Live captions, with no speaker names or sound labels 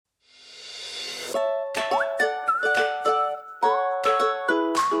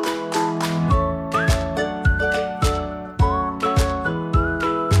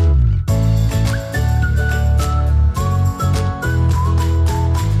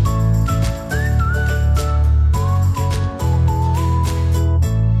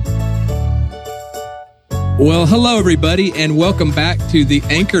Well, hello, everybody, and welcome back to the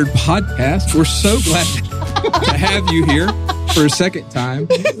Anchored Podcast. We're so glad to have you here for a second time.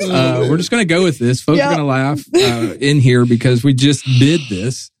 We're just going to go with this. Folks are going to laugh in here because we just did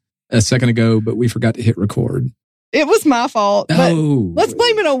this a second ago, but we forgot to hit record. It was my fault. But let's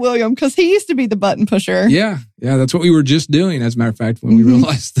blame it on William because he used to be the button pusher. Yeah, that's what we were just doing, as a matter of fact, when we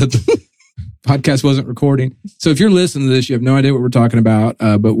realized that the podcast wasn't recording. So if you're listening to this, you have no idea what we're talking about,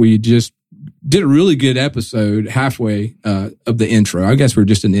 but we just did a really good episode halfway of the intro. I guess we're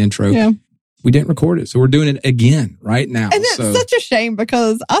just in the intro. Yeah. We didn't record it, so we're doing it again right now. And it's such a shame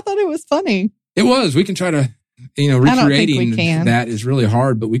because I thought it was funny. It was. We can try to, recreating that is really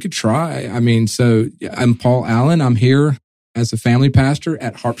hard, but we could try. I mean, so I'm Paul Allen. I'm here as a family pastor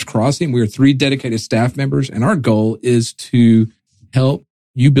at Harps Crossing. We are 3 dedicated staff members, and our goal is to help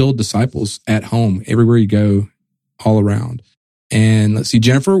you build disciples at home, everywhere you go, all around. And let's see,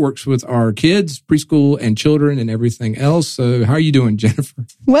 Jennifer works with our kids, preschool and children and everything else. So how are you doing, Jennifer?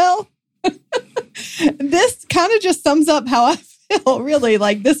 Well, this kind of just sums up how I feel, really.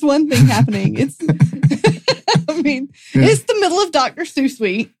 Like this one thing happening. It's, it's the middle of Dr. Seuss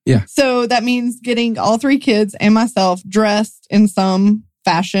week. Yeah. So that means getting all 3 kids and myself dressed in some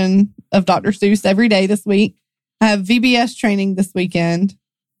fashion of Dr. Seuss every day this week. I have VBS training this weekend.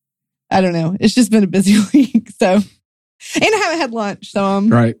 I don't know. It's just been a busy week. So, and I haven't had lunch, so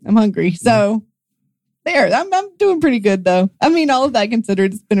I'm hungry. So I'm doing pretty good though. I mean, all of that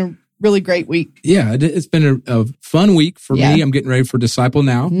considered, it's been a really great week. Yeah, it's been a fun week for me. I'm getting ready for Disciple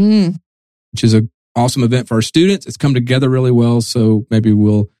Now, which is an awesome event for our students. It's come together really well. So maybe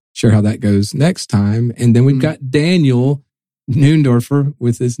we'll share how that goes next time. And then we've got Daniel Noondorfer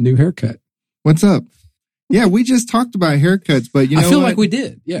with his new haircut. What's up? Yeah, we just talked about haircuts, but I feel like we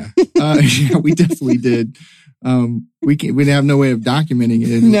did. Yeah. Yeah, we definitely did. We have no way of documenting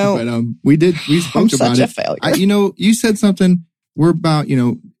it. No. But we did. We spoke about such it. A failure. You said something. We're about,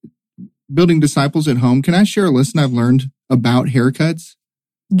 building disciples at home. Can I share a lesson I've learned about haircuts?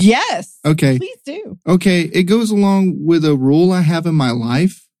 Yes. Okay. Please do. Okay. It goes along with a rule I have in my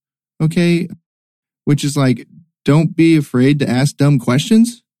life. Okay. Which is like, don't be afraid to ask dumb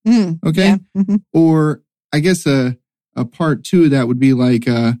questions. Okay. Yeah. Mm-hmm. Or I guess a part 2 of that would be like,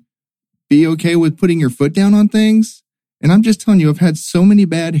 be okay with putting your foot down on things. And I'm just telling you, I've had so many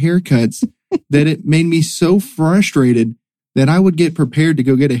bad haircuts that it made me so frustrated that I would get prepared to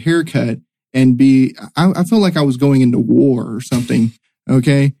go get a haircut and I felt like I was going into war or something.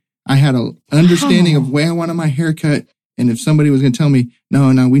 Okay. I had an understanding of where I wanted my haircut. And if somebody was going to tell me,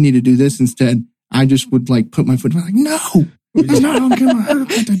 no, we need to do this instead, I just would like put my foot down like, no, that's not how I'm getting my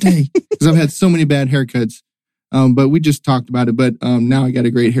haircut today. Because I've had so many bad haircuts. But we just talked about it. But now I got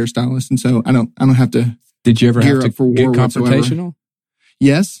a great hairstylist, and so I don't have to. Did you ever have to for get war confrontational? Whatsoever.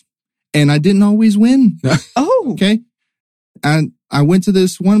 Yes, and I didn't always win. Oh, okay. And I went to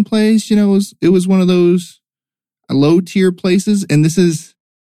this one place. It was one of those low tier places, and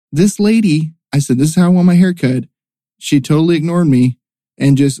this lady. I said, "This is how I want my haircut." She totally ignored me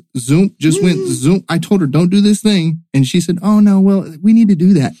and just went zoom. I told her, "Don't do this thing," and she said, "Oh no, well we need to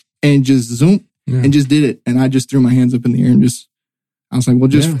do that," and just zoom. Yeah. And just did it. And I just threw my hands up in the air and I was like, well,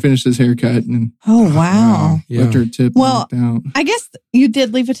 just finish this haircut. And wow. Left her a tip. Well, out. I guess you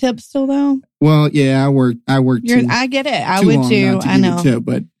did leave a tip still though. Well, yeah, I worked I get it. I would too. I know. A tip,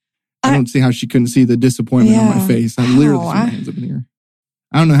 but I don't see how she couldn't see the disappointment on my face. I literally threw my hands up in the air.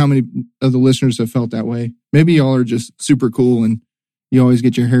 I don't know how many of the listeners have felt that way. Maybe y'all are just super cool and you always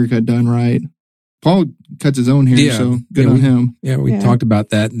get your haircut done right. Paul cuts his own hair, so good on him. Yeah, we talked about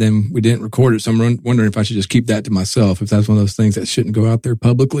that, and then we didn't record it. So I'm wondering if I should just keep that to myself, if that's one of those things that shouldn't go out there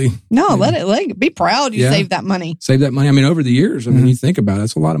publicly. No, let it be proud you saved that money. Save that money. I mean, over the years, you think about it,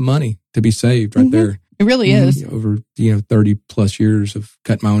 it's a lot of money to be saved right there. It really is. Over 30 plus years of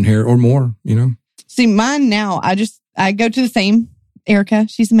cutting my own hair or more, See, mine now, I go to the same Erica.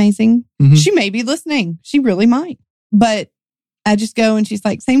 She's amazing. Mm-hmm. She may be listening. She really might. But I just go and she's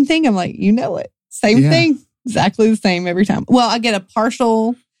like, same thing. I'm like, it. Same thing. Exactly the same every time. Well, I get a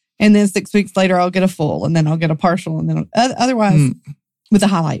partial and then 6 weeks later I'll get a full and then I'll get a partial and then otherwise with the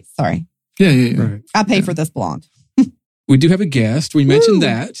highlights. Sorry. Yeah. Right. I pay for this blonde. We do have a guest. We mentioned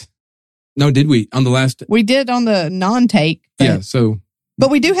that. No, did we? On the last? We did on the non-take. But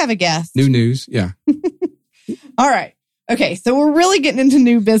we do have a guest. New news. Yeah. All right. Okay. So we're really getting into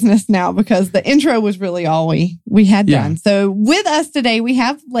new business now because the intro was really all we had done. So with us today, we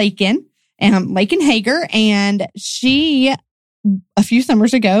have Lakyn Hager, and she, a few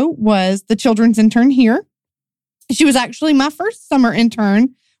summers ago, was the children's intern here. She was actually my first summer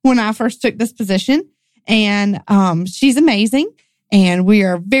intern when I first took this position, and she's amazing. and we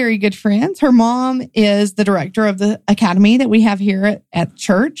are very good friends. Her mom is the director of the academy that we have here at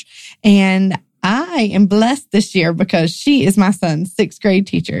church. And I am blessed this year because she is my son's 6th grade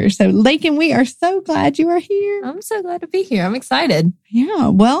teacher. So, Lakyn, we are so glad you are here. I'm so glad to be here. I'm excited. Yeah.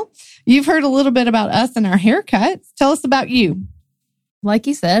 Well, you've heard a little bit about us and our haircuts. Tell us about you. Like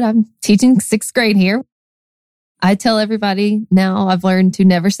you said, I'm teaching 6th grade here. I tell everybody now I've learned to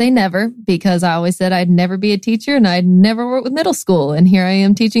never say never, because I always said I'd never be a teacher and I'd never work with middle school. And here I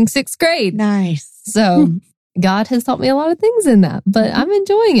am teaching 6th grade. Nice. So God has taught me a lot of things in that, but I'm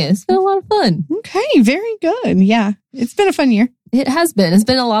enjoying it. It's been a lot of fun. Okay, very good. Yeah, it's been a fun year. It has been. It's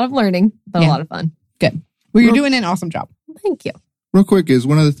been a lot of learning, but a lot of fun. Good. Well, you're doing an awesome job. Thank you. Real quick, is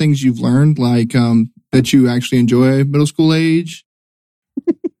one of the things you've learned, like that you actually enjoy middle school age?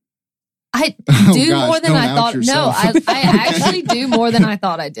 I do more than I thought. No, I actually do more than I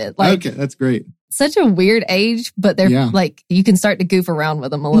thought I did. Like, okay, that's great. Such a weird age, but they're like, you can start to goof around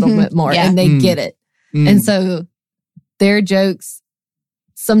with them a little bit more and they get it. And so their jokes,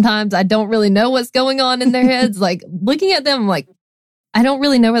 sometimes I don't really know what's going on in their heads. Like looking at them, like, I don't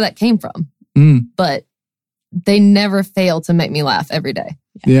really know where that came from, but they never fail to make me laugh every day.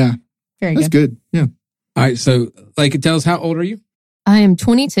 Yeah. Very That's good. Yeah. All right. So, like, tell us, how old are you? I am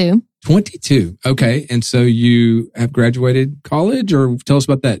 22. 22. Okay. And so you have graduated college, or tell us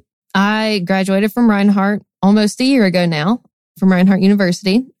about that. I graduated from Reinhardt almost a year ago now, from Reinhardt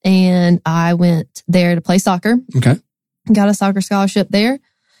University. And I went there to play soccer. Okay. Got a soccer scholarship there.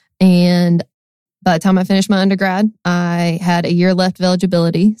 And by the time I finished my undergrad, I had a year left of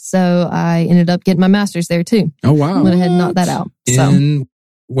eligibility. So I ended up getting my master's there too. Oh, wow. Went ahead and knocked that out.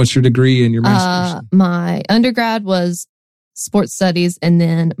 What's your degree in your master's? My undergrad was sports studies, and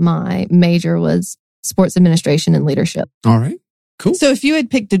then my major was sports administration and leadership. All right. Cool. So if you had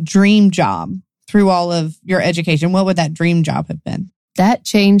picked a dream job through all of your education, what would that dream job have been? That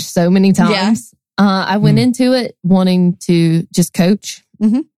changed so many times. I went into it wanting to just coach.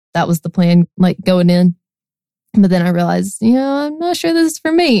 That was the plan, like going in. But then I realized, I'm not sure this is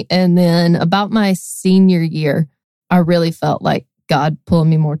for me. And then about my senior year, I really felt like God pulling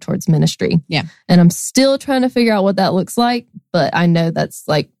me more towards ministry. Yeah. And I'm still trying to figure out what that looks like. But I know that's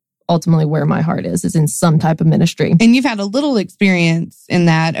like ultimately where my heart is in some type of ministry. And you've had a little experience in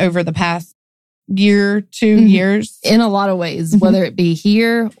that over the past year, 2 years. In a lot of ways, whether it be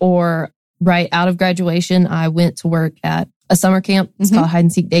here or right out of graduation, I went to work at a summer camp. It's called Hide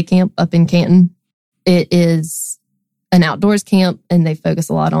and Seek Day Camp up in Canton. It is an outdoors camp, and they focus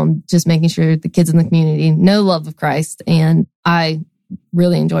a lot on just making sure the kids in the community know love of Christ. And I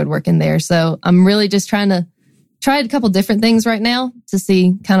really enjoyed working there. So I'm really just trying to try a couple different things right now to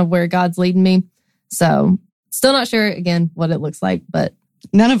see kind of where God's leading me. So still not sure again what it looks like, but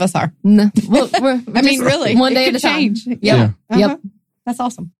none of us are. No, I mean, really, one day at a time. Yep. That's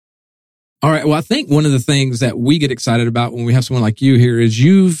awesome. All right. Well, I think one of the things that we get excited about when we have someone like you here is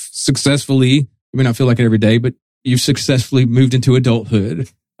you've successfully, you may not feel like it every day, but you've successful moved into adulthood.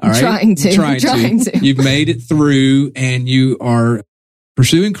 All right. Trying to. You've made it through, and you are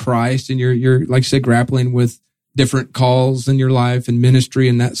pursuing Christ, and you're, like you said, grappling with different calls in your life and ministry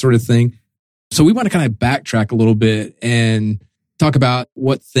and that sort of thing. So we want to kind of backtrack a little bit and talk about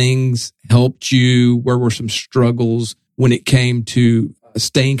what things helped you, where were some struggles when it came to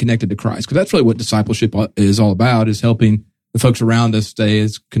staying connected to Christ. Because that's really what discipleship is all about, is helping the folks around us stay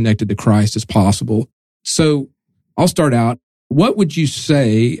as connected to Christ as possible. So I'll start out. What would you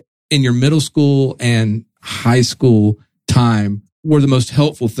say in your middle school and high school time were the most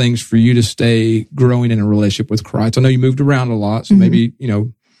helpful things for you to stay growing in a relationship with Christ? I know you moved around a lot, so maybe,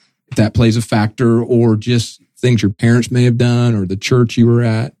 if that plays a factor, or just things your parents may have done or the church you were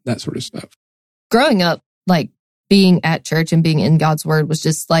at, that sort of stuff. Growing up, like being at church and being in God's word was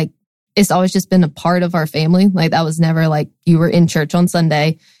just like, it's always just been a part of our family. Like that was never like you were in church on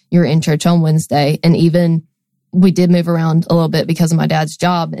Sunday, you were in church on Wednesday. And even we did move around a little bit because of my dad's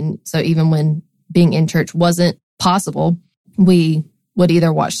job. And so even when being in church wasn't possible, we would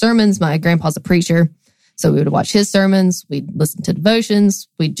either watch sermons. My grandpa's a preacher, so we would watch his sermons. We'd listen to devotions.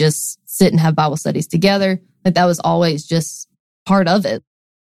 We'd just sit and have Bible studies together. Like that was always just part of it.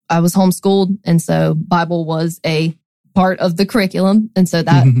 I was homeschooled, and so Bible was a part of the curriculum. And so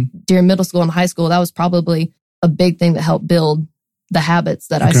that during middle school and high school, that was probably a big thing that helped build the habits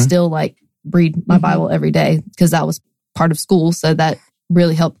that I still like read my Bible every day, because that was part of school. So that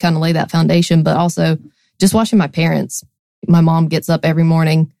really helped kind of lay that foundation. But also just watching my parents. My mom gets up every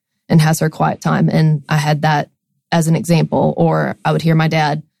morning and has her quiet time. And I had that as an example. Or I would hear my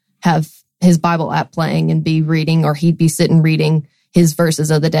dad have his Bible app playing and be reading, or he'd be sitting reading his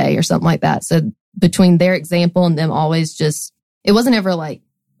verses of the day or something like that. So between their example and them always just it wasn't ever like,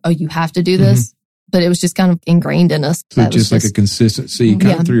 oh, you have to do this. But it was just kind of ingrained in us. So just like a consistency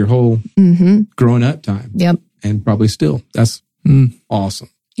kind of through your whole growing up time. Yep. And probably still. That's awesome.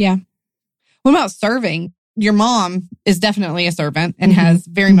 Yeah. What about serving? Your mom is definitely a servant and has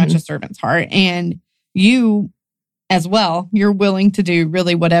very much a servant's heart. And you as well, you're willing to do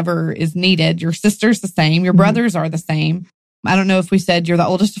really whatever is needed. Your sister's the same. Your brothers are the same. I don't know if we said you're the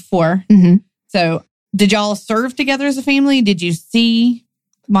oldest of 4. So did y'all serve together as a family? Did you see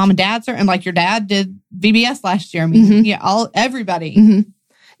mom and dad serve? And like your dad did VBS last year. I mean, everybody.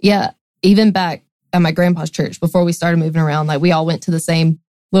 Yeah. Even back at my grandpa's church, before we started moving around, like we all went to the same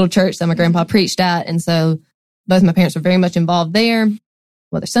little church that my grandpa preached at. And so both my parents were very much involved there,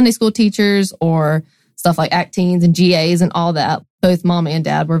 whether Sunday school teachers or stuff like ACT teens and GAs and all that. Both mom and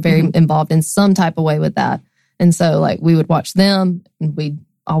dad were very involved in some type of way with that. And so like we would watch them and we'd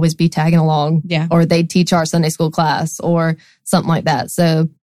always be tagging along, or they'd teach our Sunday school class or something like that. So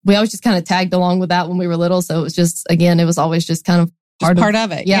we always just kind of tagged along with that when we were little. So it was just, again, it was always just kind of part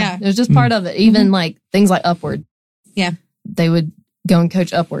of it. Yeah. It was just part of it. Even like things like Upward. Yeah. They would go and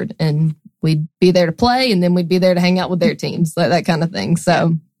coach Upward and we'd be there to play and then we'd be there to hang out with their teams, like that kind of thing.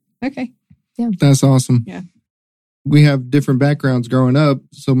 So, okay. Yeah. That's awesome. Yeah. We have different backgrounds growing up.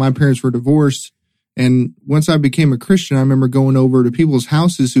 So my parents were divorced. And once I became a Christian, I remember going over to people's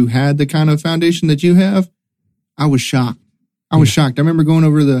houses who had the kind of foundation that you have. I was shocked. I remember going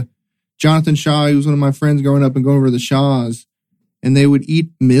over to Jonathan Shaw. He was one of my friends growing up, and going over to the Shaws, and they would eat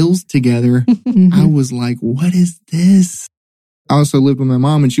meals together. I was like, what is this? I also lived with my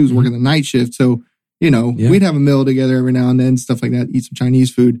mom, and she was working the night shift. So, we'd have a meal together every now and then, stuff like that, eat some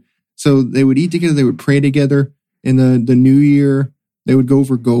Chinese food. So they would eat together. They would pray together. In the new year, they would go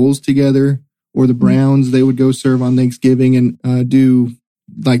over goals together. Or the Browns, they would go serve on Thanksgiving and do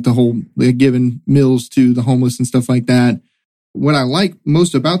like giving meals to the homeless and stuff like that. What I like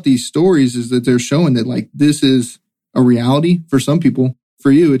most about these stories is that they're showing that like this is a reality for some people.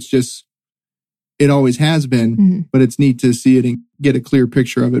 For you, it's just, it always has been, but it's neat to see it and get a clear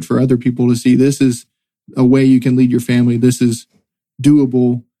picture of it for other people to see. This is a way you can lead your family. This is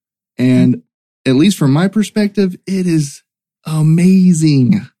doable. And at least from my perspective, it is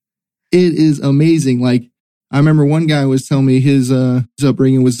amazing. It is amazing. Like, I remember one guy was telling me his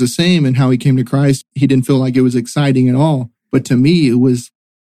upbringing was the same and how he came to Christ. He didn't feel like it was exciting at all. But to me, it was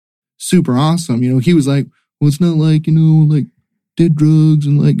super awesome. He was like, well, it's not like, like did drugs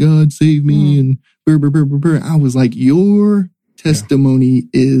and like God save me and burr, burr, burr, burr, burr. I was like, your testimony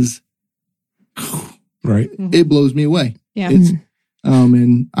is right. It blows me away. Yeah. It's,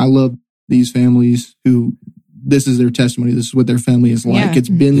 and I love these families who, this is their testimony. This is what their family is like. Yeah. It's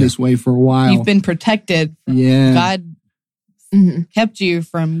been this way for a while. You've been protected. God kept you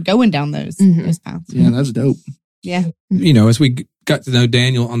from going down those paths. Yeah, that's dope. Yeah. As we got to know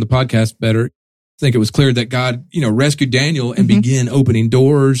Daniel on the podcast better, I think it was clear that God, rescued Daniel and began opening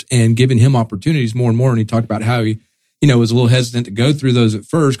doors and giving him opportunities more and more. And he talked about how he, was a little hesitant to go through those at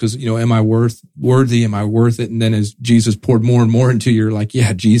first because, am I worthy? Am I worth it? And then as Jesus poured more and more into you, you're like,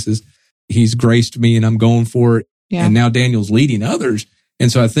 yeah, Jesus, he's graced me and I'm going for it. Yeah. And now Daniel's leading others.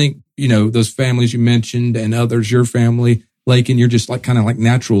 And so I think, those families you mentioned and others, your family, Lakyn, you're just like kind of like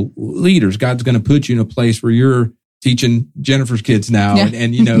natural leaders. God's going to put you in a place where you're teaching Jennifer's kids now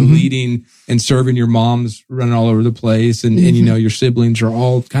and leading and serving your moms running all over the place. And your siblings are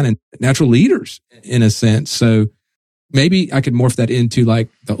all kind of natural leaders in a sense. So maybe I could morph that into like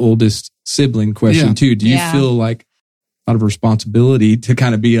the oldest sibling question too. Do you feel like a lot of responsibility to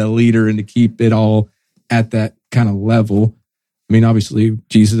kind of be a leader and to keep it all at that kind of level? I mean, obviously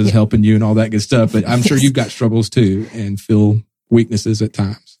Jesus is helping you and all that good stuff, but I'm sure you've got struggles too and feel weaknesses at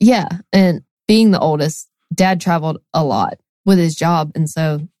times. Yeah. And being the oldest, Dad traveled a lot with his job. And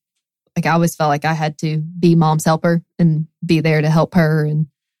so like, I always felt like I had to be mom's helper and be there to help her and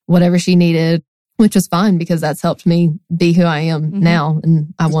whatever she needed, which was fine because that's helped me be who I am now.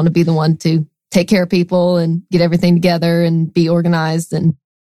 And I want to be the one to take care of people and get everything together and be organized and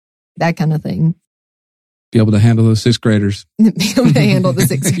that kind of thing. Be able to handle those 6th graders. Be able to handle the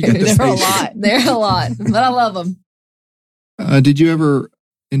 6th graders. They're a lot. They're a lot, but I love them. Did you ever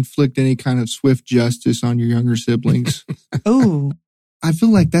inflict any kind of swift justice on your younger siblings? Ooh. I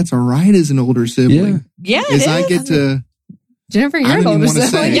feel like that's all right as an older sibling. Yeah, it is. I get to... Jennifer, you're an older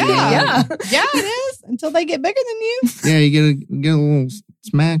sibling. Yeah, it is. Until they get bigger than you. Yeah, you get a little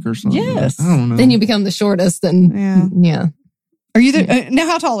smack or something. Yes. I don't know. Then you become the shortest and yeah. Are you the... now,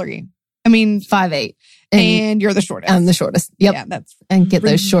 how tall are you? I mean... 5'8". And you're the shortest. I'm the shortest. Yep. Yeah, that's and get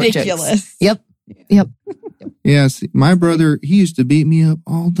ridiculous. Those short jokes. Yep. Yeah, see, my brother, he used to beat me up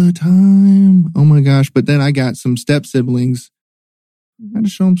all the time. Oh my gosh. But then I got some step siblings I had to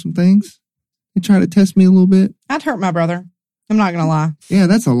show him some things. He tried to test me a little bit. I'd hurt my brother. I'm not going to lie. Yeah,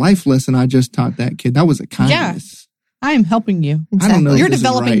 that's a life lesson I just taught that kid. That was a kindness. Yeah, I am helping you. Exactly. I don't know. You're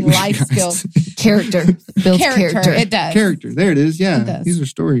developing life skills. Character. Builds character. It does. Character. There it is. Yeah. These are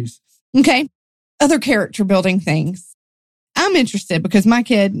stories. Okay. Other character building things. I'm interested because my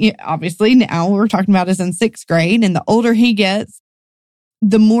kid, obviously now we're talking about is in 6th grade, and the older he gets,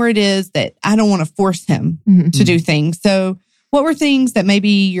 the more it is that I don't want to force him to do things. So what were things that maybe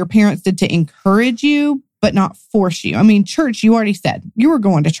your parents did to encourage you, but not force you? I mean, church, you already said you were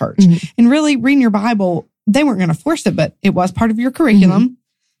going to church, and really reading your Bible, they weren't going to force it, but it was part of your curriculum,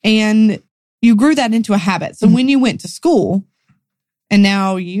 and you grew that into a habit. So when you went to school, and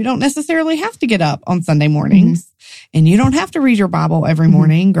now you don't necessarily have to get up on Sunday mornings, and you don't have to read your Bible every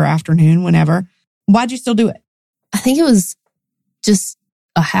morning or afternoon, whenever. Why'd you still do it? I think it was just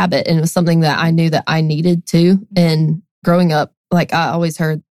a habit, and it was something that I knew that I needed to. And growing up, like I always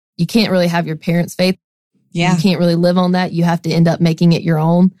heard, you can't really have your parents' faith. Yeah. You can't really live on that. You have to end up making it your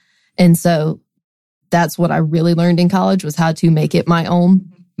own. And so that's what I really learned in college, was how to make it my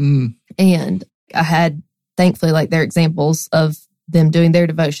own. And I had, thankfully, like their examples of them doing their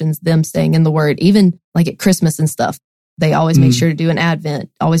devotions, them staying in the Word, even like at Christmas and stuff. They always make sure to do an Advent,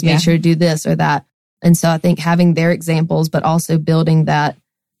 always make sure to do this or that. And so I think having their examples, but also building that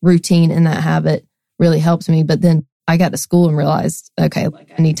routine and that habit really helps me. But then I got to school and realized, okay,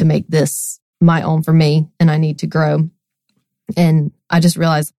 like I need to make this my own for me, and I need to grow. And I just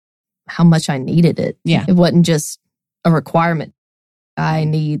realized how much I needed it. Yeah. It wasn't just a requirement. I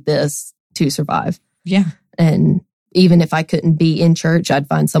need this to survive. Yeah. And even if I couldn't be in church, I'd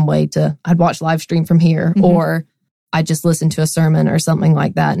find some way I'd watch live stream from here, or I just listened to a sermon or something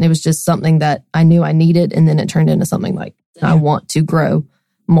like that. And it was just something that I knew I needed. And then it turned into something like, I want to grow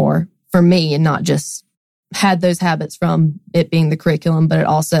more for me, and not just had those habits from it being the curriculum, but it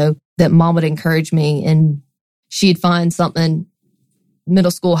also that mom would encourage me, and she'd find something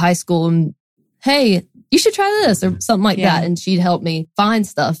middle school, high school, and hey, you should try this or something like that. And she'd help me find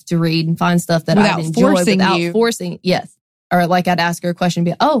stuff to read and find stuff that I'd enjoy without forcing. Yes. Or like I'd ask her a question and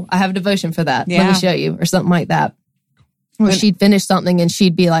be, oh, I have a devotion for that. Let me show you, or something like that. Or she'd finish something and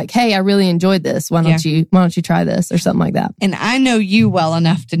she'd be like, hey, I really enjoyed this. Why don't you try this, or something like that? And I know you well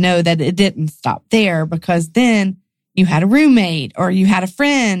enough to know that it didn't stop there, because then you had a roommate or you had a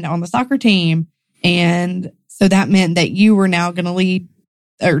friend on the soccer team. And so that meant that you were now going to lead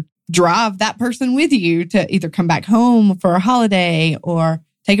or drive that person with you to either come back home for a holiday or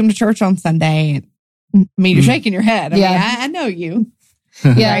take them to church on Sunday. I mean, you're shaking your head. I mean, I know you.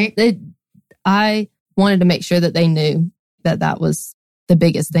 Yeah. Right? I wanted to make sure that they knew that was the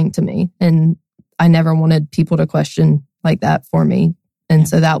biggest thing to me. And I never wanted people to question like that for me. And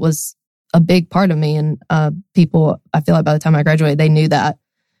so that was a big part of me. And people, I feel like by the time I graduated, they knew that.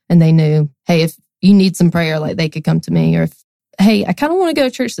 And they knew, hey, if you need some prayer, like they could come to me. Or if, hey, I kind of want to go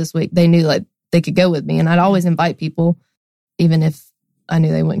to church this week, they knew like they could go with me. And I'd always invite people, even if I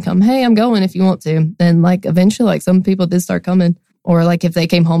knew they wouldn't come. Hey, I'm going if you want to. And like eventually, like some people did start coming. Or like if they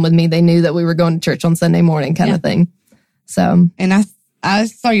came home with me, they knew that we were going to church on Sunday morning kind of thing. So, and I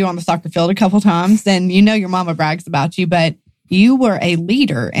saw you on the soccer field a couple times, and you know your mama brags about you, but you were a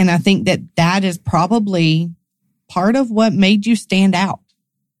leader. And I think that is probably part of what made you stand out.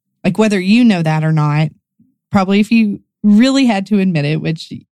 Like whether you know that or not, probably if you really had to admit it,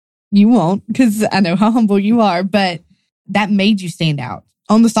 which you won't, because I know how humble you are, but that made you stand out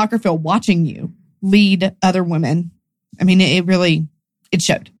on the soccer field, watching you lead other women. I mean, it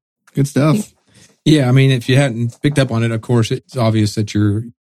showed. Good stuff. Yeah, I mean, if you hadn't picked up on it, of course, it's obvious that your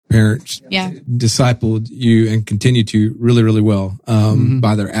parents discipled you and continue to really, really well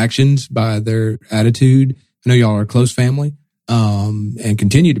by their actions, by their attitude. I know y'all are a close family and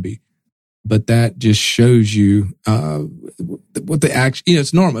continue to be. But that just shows you what the action,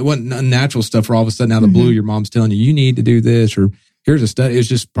 it's normal. It wasn't unnatural stuff where all of a sudden out of the blue, your mom's telling you need to do this, or here's a study. It's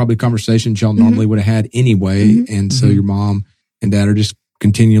just probably conversations y'all normally would have had anyway. And so your mom and dad are just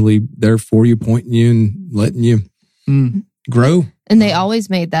continually there for you, pointing you and letting you grow. And they always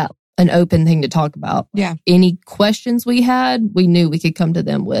made that an open thing to talk about. Yeah. Any questions we had, we knew we could come to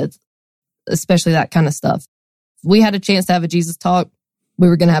them with, especially that kind of stuff. If we had a chance to have a Jesus talk, we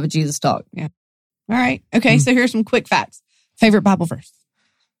were going to have a Jesus talk. Yeah. All right. Okay. So here's some quick facts. Favorite Bible verse?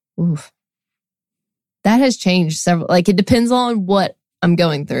 Oof. That has changed several. Like it depends on what I'm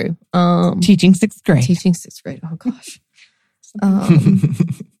going through. Teaching 6th grade. Teaching 6th grade. Oh gosh.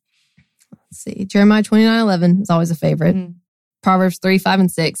 Let's see. Jeremiah 29:11 is always a favorite. Proverbs 3, 5,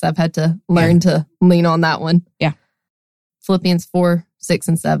 and 6. I've had to learn to lean on that one. Yeah. Philippians 4, 6,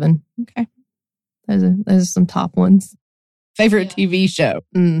 and 7. Okay. Those are some top ones. Favorite TV show?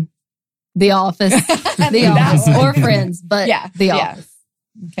 The Office. The Office. Or Friends, but The Office.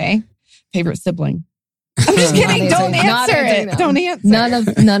 Okay. Favorite sibling? I'm just kidding. Don't answer it. Don't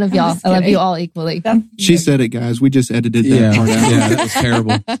answer. None of y'all. I love you all equally. She said it, guys. We just edited that part out. Yeah, that was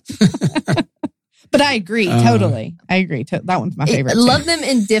terrible. But I agree. Totally. I agree. That one's my favorite. I love them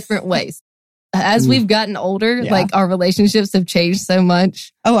in different ways. As we've gotten older, like our relationships have changed so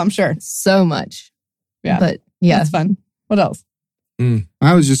much. Oh, I'm sure. So much. Yeah. But yeah. That's fun. What else?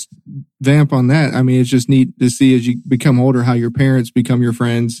 I was just vamp on that. I mean, it's just neat to see as you become older how your parents become your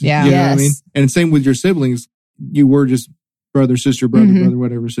friends. Yeah. You know what I mean? And same with your siblings. You were just brother, sister, brother,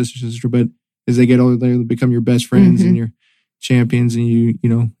 whatever, sister. But as they get older, they become your best friends and your champions. And you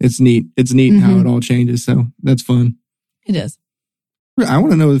know, it's neat. It's neat how it all changes. So that's fun. It is. I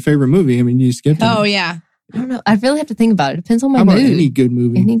want to know the favorite movie. I mean, you skipped it. Oh, yeah. I don't know. I really have to think about it. It depends on my How about mood. any good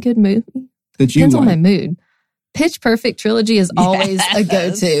movie? Any good movie? That you Depends on like. my mood. Pitch Perfect trilogy is always a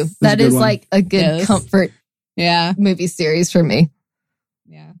go-to. That is like a good comfort movie series for me.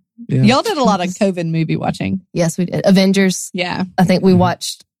 Yeah. Y'all did a lot of COVID movie watching. Yes, we did. Avengers. Yeah. I think we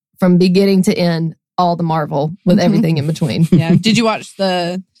watched from beginning to end all the Marvel with everything in between. Yeah. Did you watch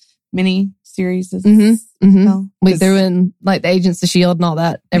the mini series? We threw in like the Agents of S.H.I.E.L.D. and all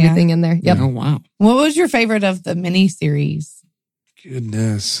that, everything in there. Yep. Oh, wow. What was your favorite of the mini series?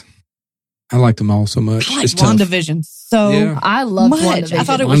 Goodness. I liked them all so much. I like WandaVision so I loved much. WandaVision. I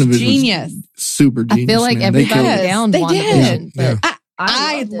thought it was genius. Super genius. I feel like everybody downed WandaVision. They did.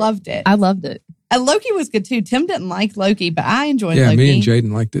 I loved it. I loved it. Loki was good too. Tim didn't like Loki, but I enjoyed Loki. Yeah, me and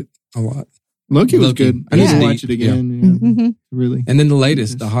Jaden liked it a lot. Loki was good. I need to watch it again. Really. And then the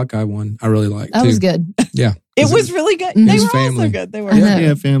latest, the Hawkeye one, I really liked That too. was good. Yeah. It was really good. They were also good. They were.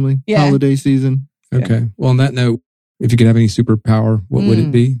 Yeah, family. Holiday season. Okay. Well, on that note, if you could have any superpower, what would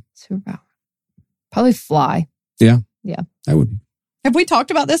it be? Superpower. Probably fly. Yeah. Yeah. That would be. Have we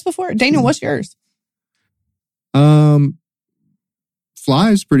talked about this before? Daniel, what's yours? Fly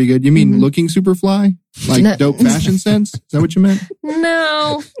is pretty good. You mean looking super fly? Like dope fashion sense? Is that what you meant?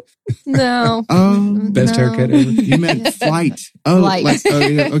 No. Best haircut ever. You meant flight. Oh, Flight. like,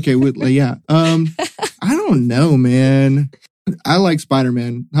 okay. Yeah. I don't know, man. I like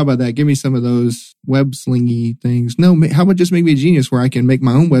Spider-Man. How about that? Give me some of those web slingy things. No, how about just make me a genius where I can make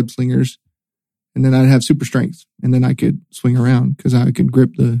my own web slingers and then I'd have super strength and then I could swing around because I could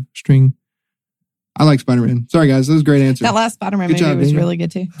grip the string. I like Spider-Man. Sorry, guys. That was a great answer. That last Spider-Man movie was really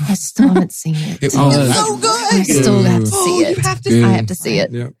good too. I still haven't seen it. It was so good. I still have to see it. You have to. I have to see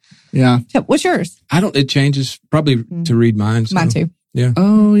it. Yeah. What's yours? It changes probably to read mine. So. Mine too. Yeah.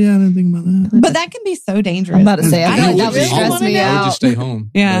 Oh, yeah. I didn't think about that. But that can be so dangerous. I'm about to say, I feel like that would really stress me I would out. just stay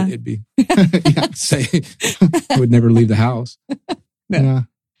home. Yeah. It'd be, I would never leave the house. Yeah.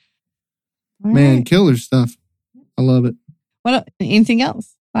 Man, killer stuff. I love it. What? Anything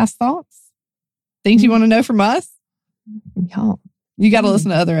else? Last thoughts? Things you want to know from us? Y'all. You got to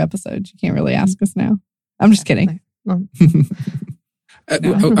listen to other episodes. You can't really ask us now. I'm just kidding. I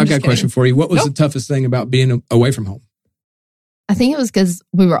got a question for you. What was the toughest thing about being away from home? I think it was because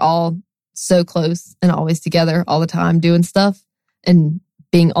we were all so close and always together all the time doing stuff. And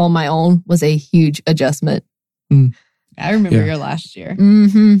being on my own was a huge adjustment. I remember your last year.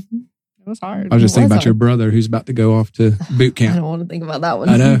 Mm-hmm. It was hard. I was just thinking about your brother who's about to go off to boot camp. I don't want to think about that one.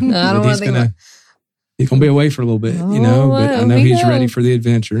 I know. I don't want to think about He's going to be away for a little bit, you know, but I know he's ready for the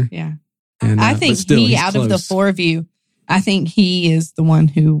adventure. Yeah. And, I think he, out of the four of you, I think he is the one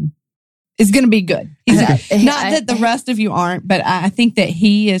who is going to be good. He's not that the rest of you aren't, but I think that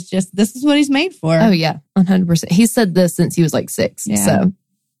he is just, this is what he's made for. Oh, yeah. 100%. He said this since he was like 6. Yeah. So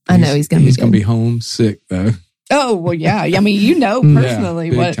I know he's going to be good. He's going to be homesick, though. Oh, well, yeah. I mean, you know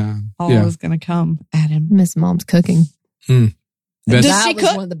personally what all is going to come at him. Miss Mom's cooking. Does she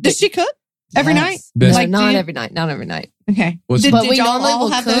cook? Does she cook every night? Like, not every night. Not every night. Okay. Did y'all all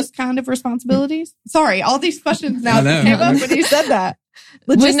have those kind of responsibilities? Sorry, all these questions now came up when you said that.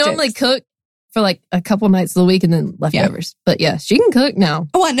 We normally cook for like a couple nights of the week and then leftovers. But yeah, she can cook now.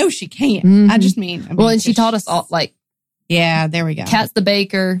 Oh, I know she can. I just mean. Well, and she taught us all like. Yeah, there we go. Kat's the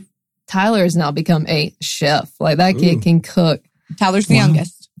baker. Tyler has now become a chef. Like that kid can cook. Tyler's the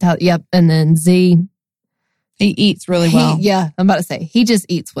youngest. Yep. And then Z. He eats really well. Yeah, I'm about to say. He just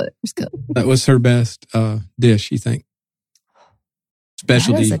eats whatever's good. That was her best dish, you think?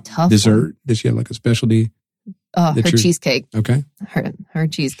 Specialty dessert? One. Did she have like a specialty? Her cheesecake. Okay. Her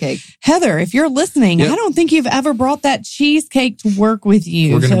cheesecake. Heather, if you're listening, I don't think you've ever brought that cheesecake to work with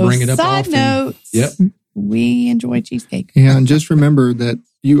you. We're going to bring it up Side often. notes. We enjoy cheesecake. Yeah, and just remember that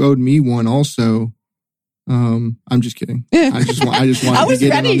you owed me one also I'm just kidding. I just wanted to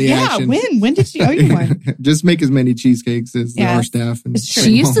get in on the action. When did she owe you one? Just make as many cheasecakes as our staff. And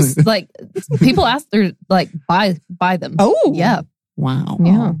she used to like, people asked her like, buy them. Oh, yeah. Wow.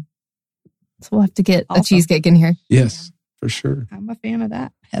 Yeah. So we'll have to get a cheesecake in here. Yes, for sure. I'm a fan of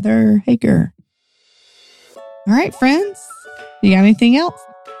that. Heather Hager. All right, friends. You got anything else?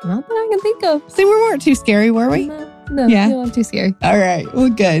 Not that I can think of. See, we weren't too scary, were we? No, yeah. You weren't too scary. All right. Well,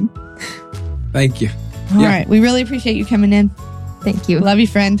 good. Thank you. All right. We really appreciate you coming in. Thank you. Love you,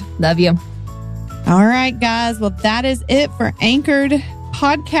 friend. Love you. All right, guys. Well, that is it for Anchored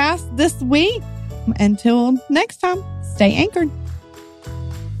Podcast this week. Until next time, stay anchored.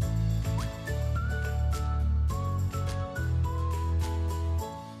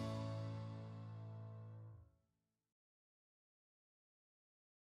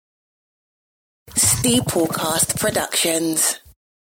 Steeplecast Productions.